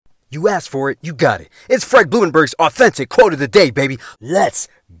You asked for it, you got it. It's Fred Blumenberg's authentic quote of the day, baby. Let's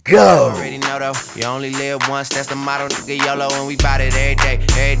go. You already know though, you only live once, that's the motto, nigga, YOLO, and we bout it every day,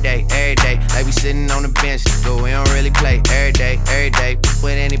 every day, every day. Like we sitting on the bench, but we don't really play every day, every day.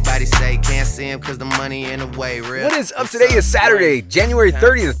 What anybody say, can't see him cause the money in the way, real. What is up? Today is Saturday, January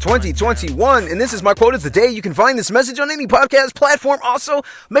 30th, 2021, and this is my quote of the day. You can find this message on any podcast platform. Also,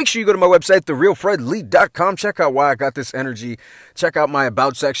 make sure you go to my website, therealfredlee.com. Check out why I got this energy. Check out my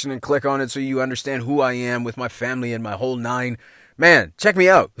About section and click on it so you understand who I am with my family and my whole nine. Man, check me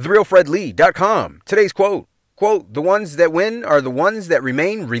out, therealfredlee.com. Today's quote, the ones that win are the ones that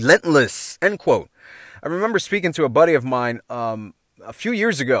remain relentless, end quote. I remember speaking to a buddy of mine a few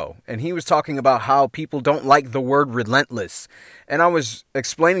years ago, and he was talking about how people don't like the word relentless. And I was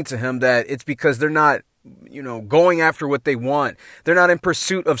explaining to him that it's because they're not, going after what they want. They're not in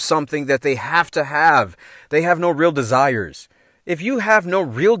pursuit of something that they have to have. They have no real desires. If you have no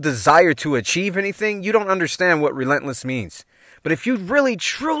real desire to achieve anything, you don't understand what relentless means. But if you really,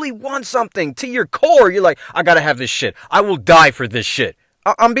 truly want something to your core, you're like, I gotta have this shit. I will die for this shit.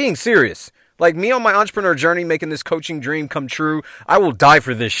 I'm being serious. Like me on my entrepreneur journey, making this coaching dream come true, I will die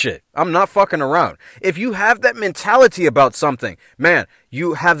for this shit. I'm not fucking around. If you have that mentality about something, man,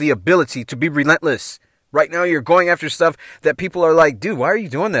 you have the ability to be relentless. Right now, you're going after stuff that people are like, dude, why are you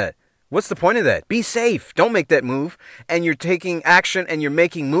doing that? What's the point of that? Be safe. Don't make that move. And you're taking action and you're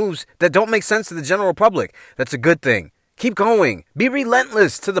making moves that don't make sense to the general public. That's a good thing. Keep going. Be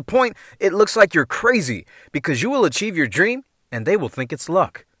relentless to the point it looks like you're crazy, because you will achieve your dream and they will think it's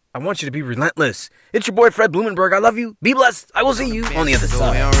luck. I want you to be relentless. It's your boy Fred Blumenberg. I love you. Be blessed. I will see you on the other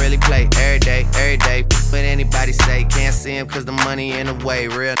side. We don't really play every day, every day. What anybody say, can't see him cause the money in the way,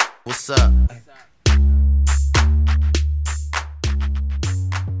 real. What's up?